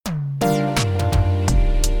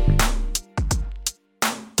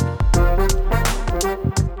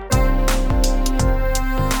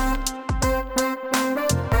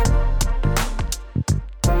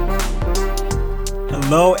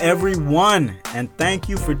everyone, and thank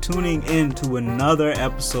you for tuning in to another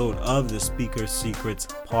episode of the Speaker Secrets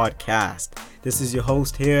podcast. This is your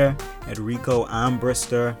host here, Enrico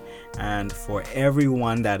Ambrister, and for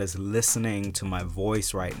everyone that is listening to my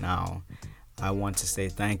voice right now, I want to say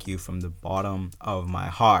thank you from the bottom of my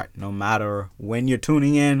heart. No matter when you're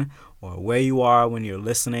tuning in or where you are when you're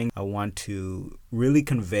listening, I want to really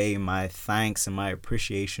convey my thanks and my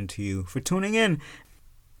appreciation to you for tuning in.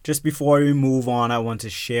 Just before we move on, I want to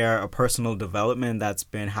share a personal development that's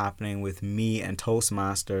been happening with me and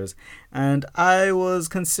Toastmasters. And I was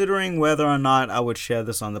considering whether or not I would share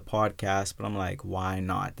this on the podcast, but I'm like, why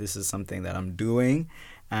not? This is something that I'm doing.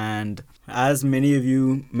 And as many of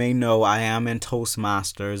you may know, I am in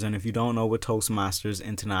Toastmasters. And if you don't know what Toastmasters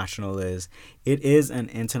International is, it is an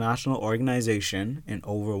international organization in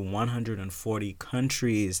over 140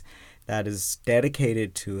 countries that is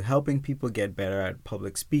dedicated to helping people get better at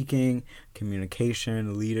public speaking,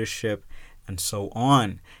 communication, leadership, and so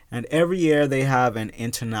on. And every year they have an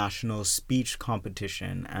international speech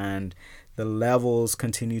competition, and the levels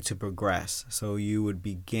continue to progress. So you would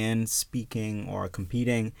begin speaking or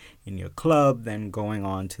competing in your club, then going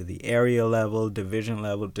on to the area level, division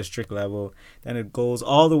level, district level. Then it goes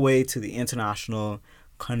all the way to the international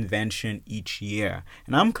convention each year.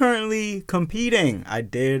 And I'm currently competing. I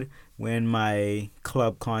did win my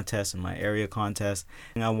club contest and my area contest.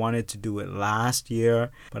 And I wanted to do it last year,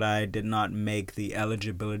 but I did not make the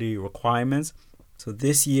eligibility requirements. So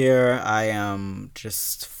this year I am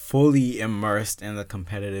just fully immersed in the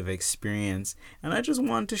competitive experience, and I just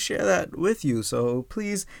want to share that with you. So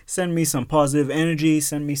please send me some positive energy,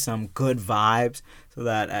 send me some good vibes, so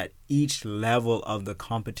that at each level of the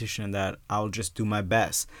competition that I'll just do my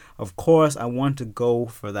best. Of course, I want to go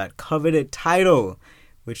for that coveted title,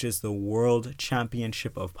 which is the World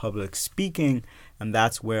Championship of Public Speaking, and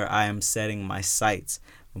that's where I am setting my sights.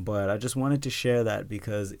 But I just wanted to share that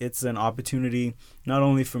because it's an opportunity not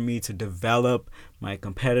only for me to develop my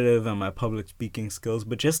competitive and my public speaking skills,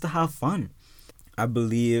 but just to have fun. I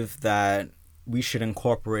believe that we should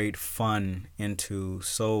incorporate fun into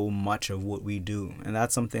so much of what we do. And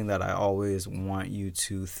that's something that I always want you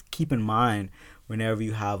to keep in mind whenever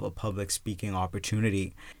you have a public speaking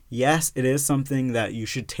opportunity. Yes, it is something that you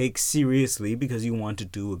should take seriously because you want to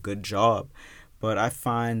do a good job. But I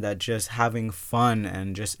find that just having fun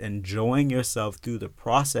and just enjoying yourself through the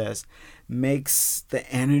process makes the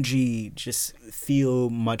energy just feel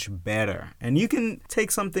much better. And you can take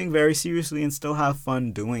something very seriously and still have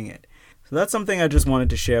fun doing it. So that's something I just wanted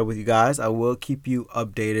to share with you guys. I will keep you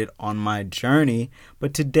updated on my journey.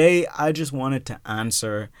 But today I just wanted to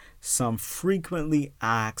answer some frequently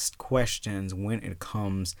asked questions when it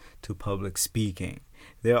comes to public speaking.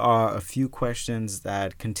 There are a few questions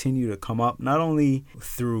that continue to come up, not only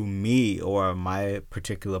through me or my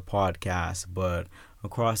particular podcast, but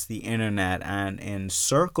across the internet and in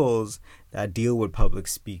circles that deal with public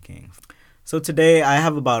speaking. So today I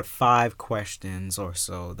have about 5 questions or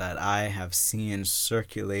so that I have seen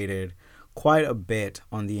circulated quite a bit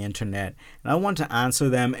on the internet, and I want to answer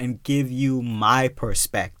them and give you my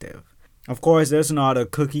perspective. Of course, there's not a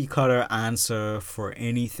cookie cutter answer for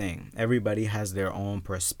anything. Everybody has their own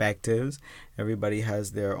perspectives. Everybody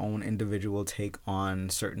has their own individual take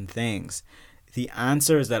on certain things. The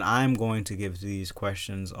answers that I'm going to give to these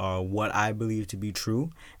questions are what I believe to be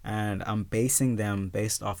true, and I'm basing them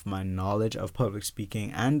based off my knowledge of public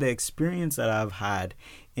speaking and the experience that I've had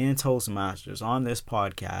in Toastmasters, on this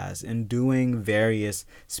podcast, in doing various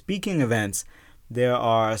speaking events. There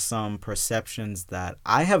are some perceptions that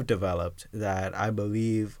I have developed that I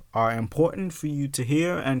believe are important for you to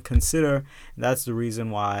hear and consider. That's the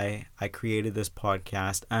reason why I created this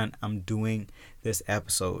podcast and I'm doing this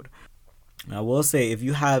episode. I will say, if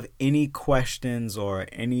you have any questions or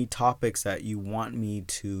any topics that you want me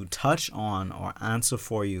to touch on or answer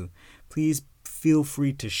for you, please feel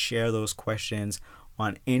free to share those questions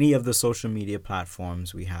on any of the social media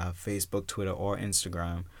platforms we have, Facebook, Twitter, or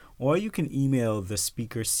Instagram. Or you can email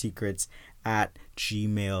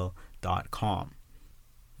thespeakersecrets@gmail.com.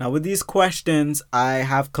 Now, with these questions, I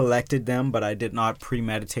have collected them, but I did not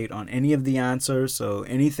premeditate on any of the answers. So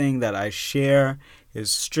anything that I share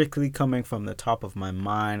is strictly coming from the top of my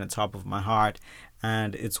mind, the top of my heart,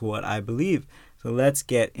 and it's what I believe. So let's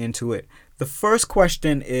get into it. The first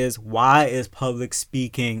question is, why is public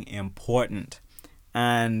speaking important?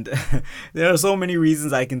 And there are so many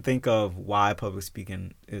reasons I can think of why public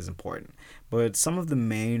speaking is important. But some of the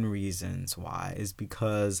main reasons why is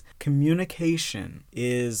because communication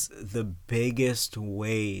is the biggest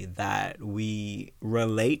way that we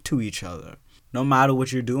relate to each other. no matter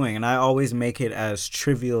what you're doing. And I always make it as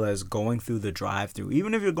trivial as going through the drive-thru.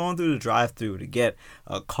 Even if you're going through the drive-thru to get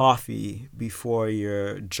a coffee before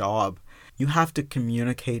your job, you have to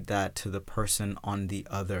communicate that to the person on the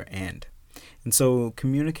other end. And so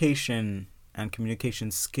communication and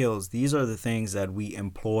communication skills, these are the things that we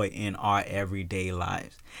employ in our everyday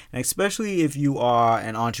lives. And especially if you are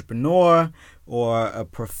an entrepreneur or a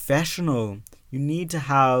professional, you need to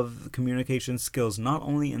have communication skills not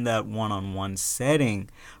only in that one-on-one setting,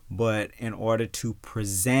 but in order to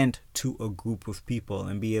present to a group of people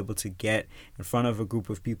and be able to get in front of a group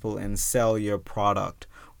of people and sell your product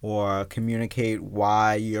or communicate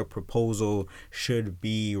why your proposal should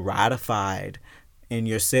be ratified in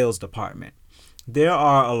your sales department. There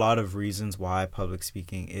are a lot of reasons why public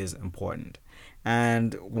speaking is important.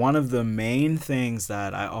 And one of the main things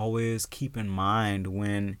that I always keep in mind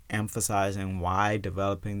when emphasizing why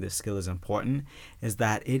developing this skill is important is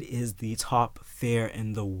that it is the top fare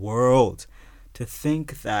in the world. To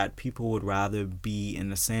think that people would rather be in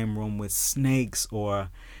the same room with snakes or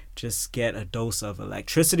just get a dose of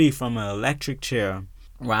electricity from an electric chair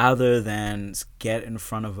rather than get in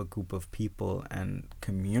front of a group of people and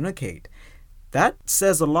communicate. That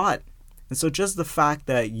says a lot. And so just the fact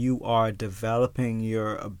that you are developing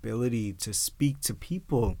your ability to speak to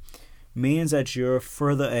people means that you're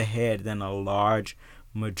further ahead than a large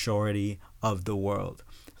majority of the world.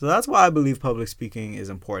 So that's why I believe public speaking is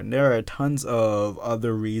important. There are tons of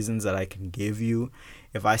other reasons that I can give you.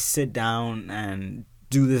 If I sit down and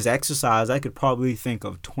do this exercise, I could probably think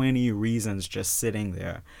of 20 reasons just sitting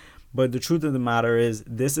there. But the truth of the matter is,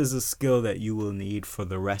 this is a skill that you will need for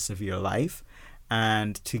the rest of your life.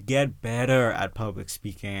 And to get better at public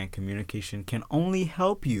speaking and communication can only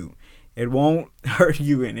help you. It won't hurt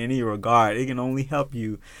you in any regard. It can only help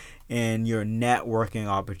you in your networking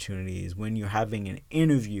opportunities, when you're having an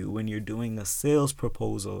interview, when you're doing a sales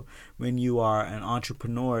proposal, when you are an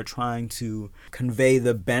entrepreneur trying to convey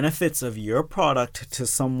the benefits of your product to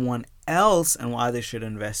someone else and why they should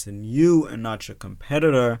invest in you and not your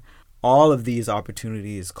competitor. All of these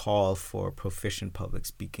opportunities call for proficient public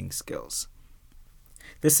speaking skills.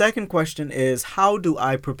 The second question is, how do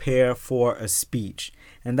I prepare for a speech?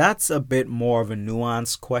 And that's a bit more of a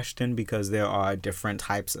nuanced question because there are different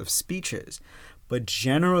types of speeches. But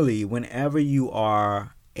generally, whenever you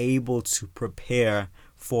are able to prepare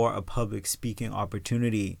for a public speaking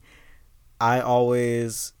opportunity, I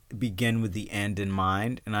always begin with the end in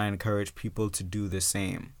mind, and I encourage people to do the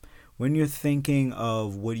same. When you're thinking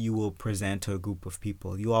of what you will present to a group of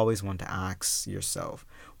people, you always want to ask yourself,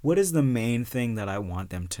 what is the main thing that I want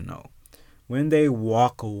them to know? When they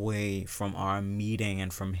walk away from our meeting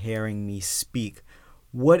and from hearing me speak,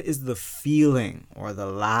 what is the feeling or the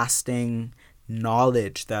lasting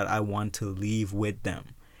knowledge that I want to leave with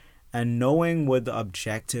them? And knowing what the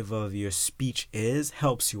objective of your speech is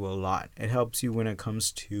helps you a lot. It helps you when it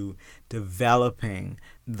comes to developing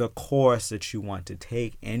the course that you want to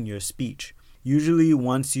take in your speech. Usually,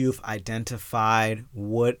 once you've identified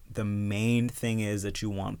what the main thing is that you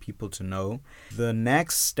want people to know, the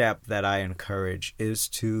next step that I encourage is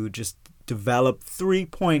to just develop 3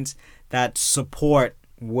 points that support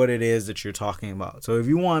what it is that you're talking about. So if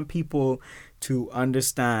you want people to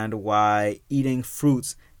understand why eating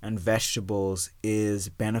fruits and vegetables is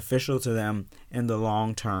beneficial to them in the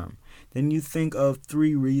long term, then you think of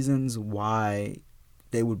 3 reasons why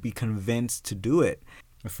they would be convinced to do it.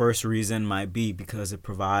 The first reason might be because it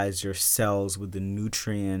provides your cells with the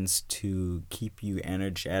nutrients to keep you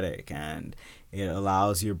energetic, and it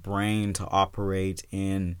allows your brain to operate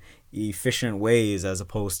in efficient ways as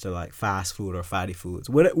opposed to like fast food or fatty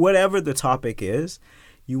foods. Whatever the topic is,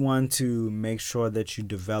 you want to make sure that you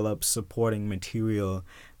develop supporting material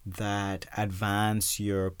that advance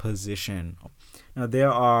your position. Now,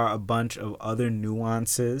 there are a bunch of other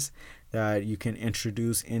nuances that you can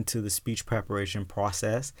introduce into the speech preparation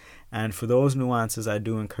process. And for those nuances, I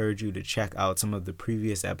do encourage you to check out some of the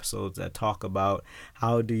previous episodes that talk about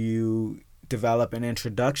how do you develop an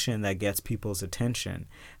introduction that gets people's attention?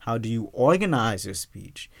 How do you organize your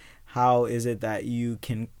speech? How is it that you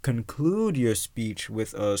can conclude your speech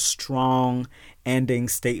with a strong ending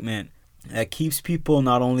statement that keeps people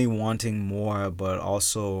not only wanting more, but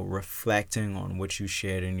also reflecting on what you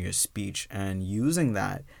shared in your speech and using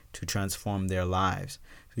that to transform their lives?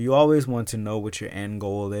 So you always want to know what your end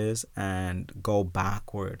goal is and go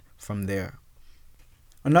backward from there.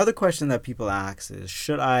 Another question that people ask is,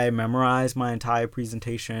 should I memorize my entire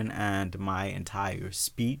presentation and my entire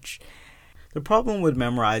speech? The problem with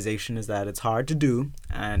memorization is that it's hard to do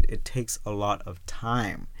and it takes a lot of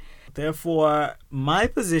time. Therefore, my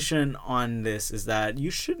position on this is that you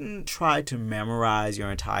shouldn't try to memorize your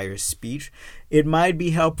entire speech. It might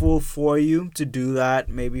be helpful for you to do that,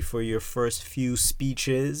 maybe for your first few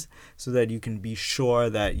speeches, so that you can be sure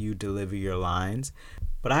that you deliver your lines.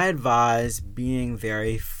 But I advise being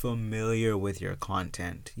very familiar with your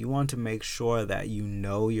content. You want to make sure that you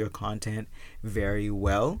know your content very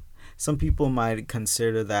well. Some people might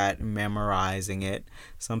consider that memorizing it.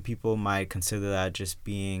 Some people might consider that just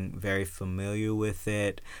being very familiar with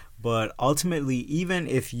it. But ultimately, even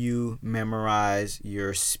if you memorize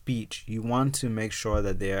your speech, you want to make sure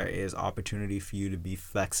that there is opportunity for you to be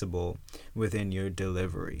flexible within your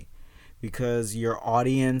delivery, because your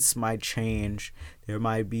audience might change. There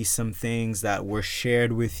might be some things that were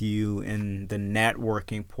shared with you in the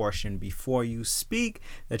networking portion before you speak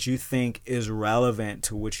that you think is relevant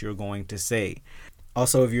to what you're going to say.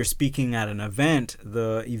 Also, if you're speaking at an event,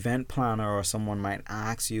 the event planner or someone might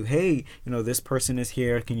ask you, hey, this person is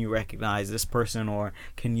here. Can you recognize this person, or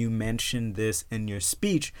can you mention this in your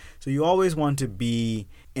speech? So you always want to be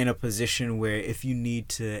in a position where if you need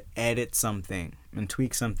to edit something and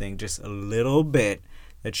tweak something just a little bit,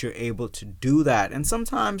 that you're able to do that. And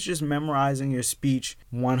sometimes just memorizing your speech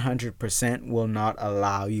 100% will not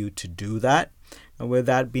allow you to do that. And with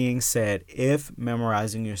that being said, if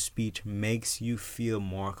memorizing your speech makes you feel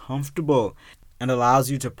more comfortable and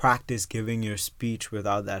allows you to practice giving your speech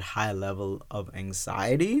without that high level of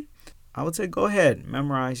anxiety, I would say go ahead,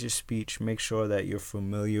 memorize your speech. Make sure that you're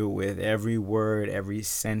familiar with every word, every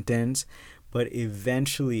sentence. But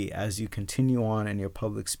eventually, as you continue on in your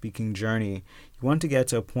public speaking journey, you want to get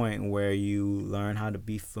to a point where you learn how to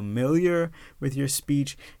be familiar with your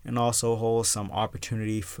speech and also hold some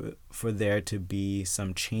opportunity for there to be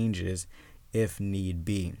some changes if need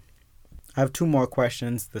be. I have two more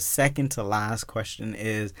questions. The second to last question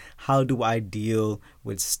is, how do I deal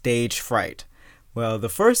with stage fright? Well, the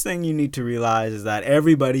first thing you need to realize is that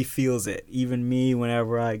everybody feels it. Even me,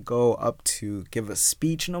 whenever I go up to give a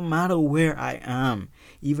speech, no matter where I am,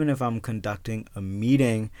 even if I'm conducting a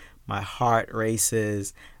meeting, my heart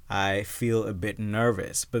races, I feel a bit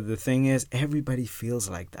nervous. But the thing is, everybody feels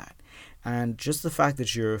like that. And just the fact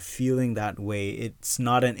that you're feeling that way, it's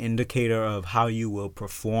not an indicator of how you will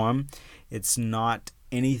perform. It's not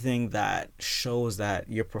anything that shows that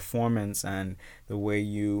your performance and the way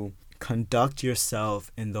you conduct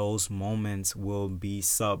yourself in those moments will be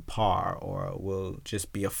subpar or will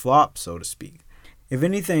just be a flop, so to speak. If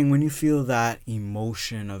anything, when you feel that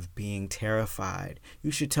emotion of being terrified, you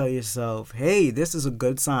should tell yourself, hey, this is a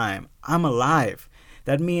good sign. I'm alive.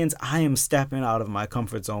 That means I am stepping out of my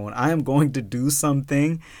comfort zone. I am going to do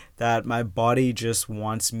something that my body just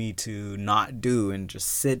wants me to not do and just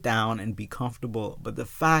sit down and be comfortable. But the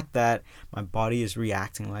fact that my body is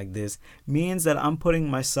reacting like this means that I'm putting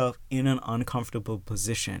myself in an uncomfortable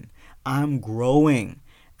position. I'm growing.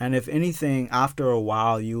 And if anything, after a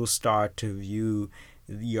while, you'll start to view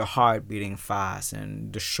your heart beating fast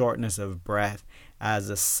and the shortness of breath as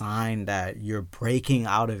a sign that you're breaking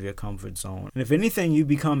out of your comfort zone. And if anything, you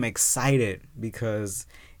become excited because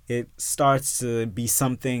it starts to be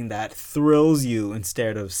something that thrills you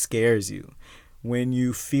instead of scares you. When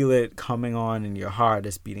you feel it coming on and your heart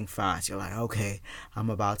is beating fast, you're like, okay, I'm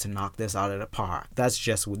about to knock this out of the park. That's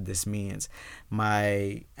just what this means.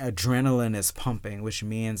 My adrenaline is pumping, which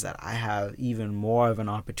means that I have even more of an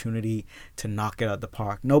opportunity to knock it out of the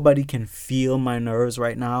park. Nobody can feel my nerves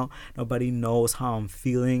right now. Nobody knows how I'm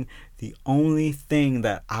feeling. The only thing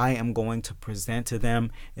that I am going to present to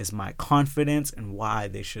them is my confidence and why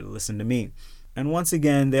they should listen to me. And once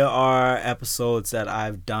again, there are episodes that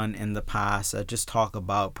I've done in the past that just talk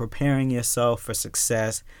about preparing yourself for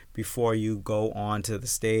success before you go on to the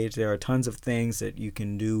stage. There are tons of things that you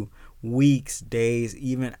can do weeks, days,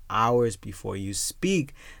 even hours before you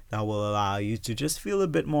speak that will allow you to just feel a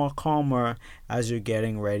bit more calmer as you're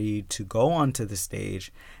getting ready to go onto the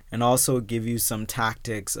stage, and also give you some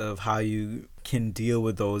tactics of how you can deal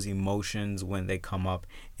with those emotions when they come up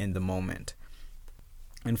in the moment.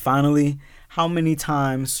 And finally, how many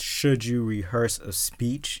times should you rehearse a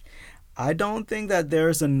speech? I don't think that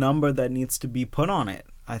there's a number that needs to be put on it.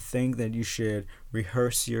 I think that you should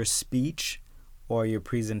rehearse your speech or your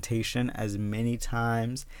presentation as many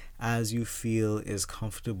times as you feel is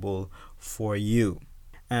comfortable for you.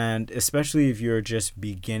 And especially if you're just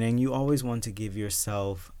beginning, you always want to give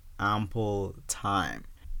yourself ample time.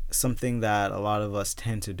 Something that a lot of us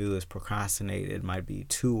tend to do is procrastinate. It might be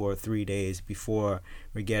 2 or 3 days before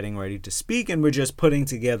we're getting ready to speak and we're just putting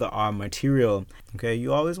together our material. Okay,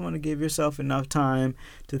 you always want to give yourself enough time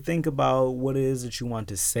to think about what it is that you want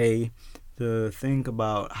to say, to think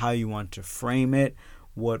about how you want to frame it,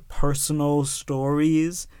 what personal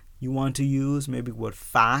stories you want to use, maybe what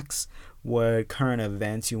facts, what current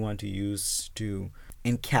events you want to use to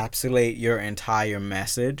encapsulate your entire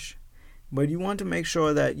message. But you want to make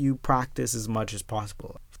sure that you practice as much as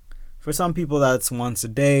possible. For some people, that's once a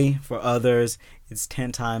day. For others, it's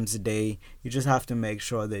 10 times a day. You just have to make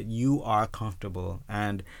sure that you are comfortable.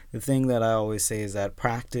 And the thing that I always say is that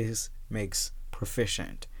practice makes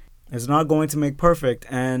proficient. It's not going to make perfect.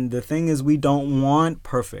 And the thing is, we don't want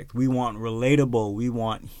perfect. We want relatable. We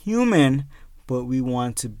want human, but we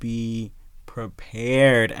want to be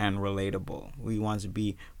prepared and relatable. We want to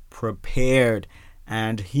be prepared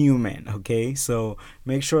and human, okay? So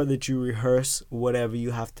make sure that you rehearse whatever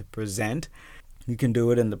you have to present. You can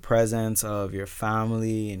do it in the presence of your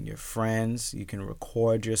family and your friends. You can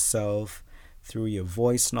record yourself through your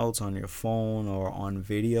voice notes on your phone or on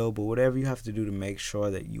video, but whatever you have to do to make sure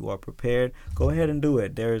that you are prepared, go ahead and do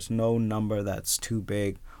it. There is no number that's too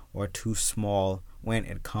big or too small when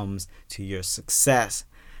it comes to your success.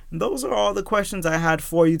 Those are all the questions I had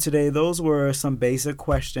for you today. Those were some basic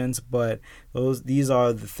questions, but these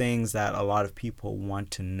are the things that a lot of people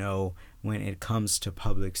want to know when it comes to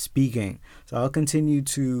public speaking. So I'll continue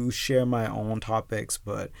to share my own topics,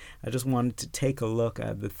 but I just wanted to take a look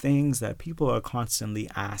at the things that people are constantly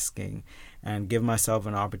asking and give myself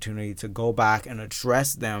an opportunity to go back and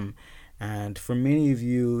address them. And for many of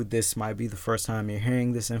you, this might be the first time you're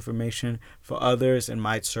hearing this information. For others, it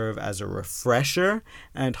might serve as a refresher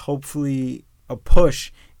and hopefully a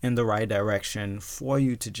push in the right direction for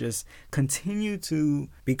you to just continue to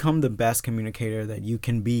become the best communicator that you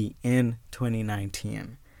can be in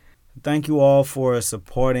 2019. Thank you all for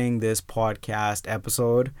supporting this podcast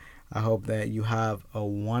episode. I hope that you have a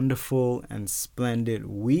wonderful and splendid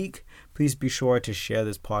week. Please be sure to share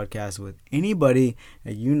this podcast with anybody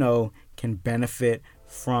that you know can benefit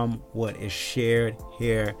from what is shared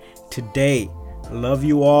here today. Love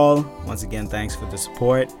you all. Once again, thanks for the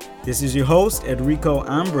support. This is your host, Enrico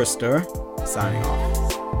Ambrister, signing off.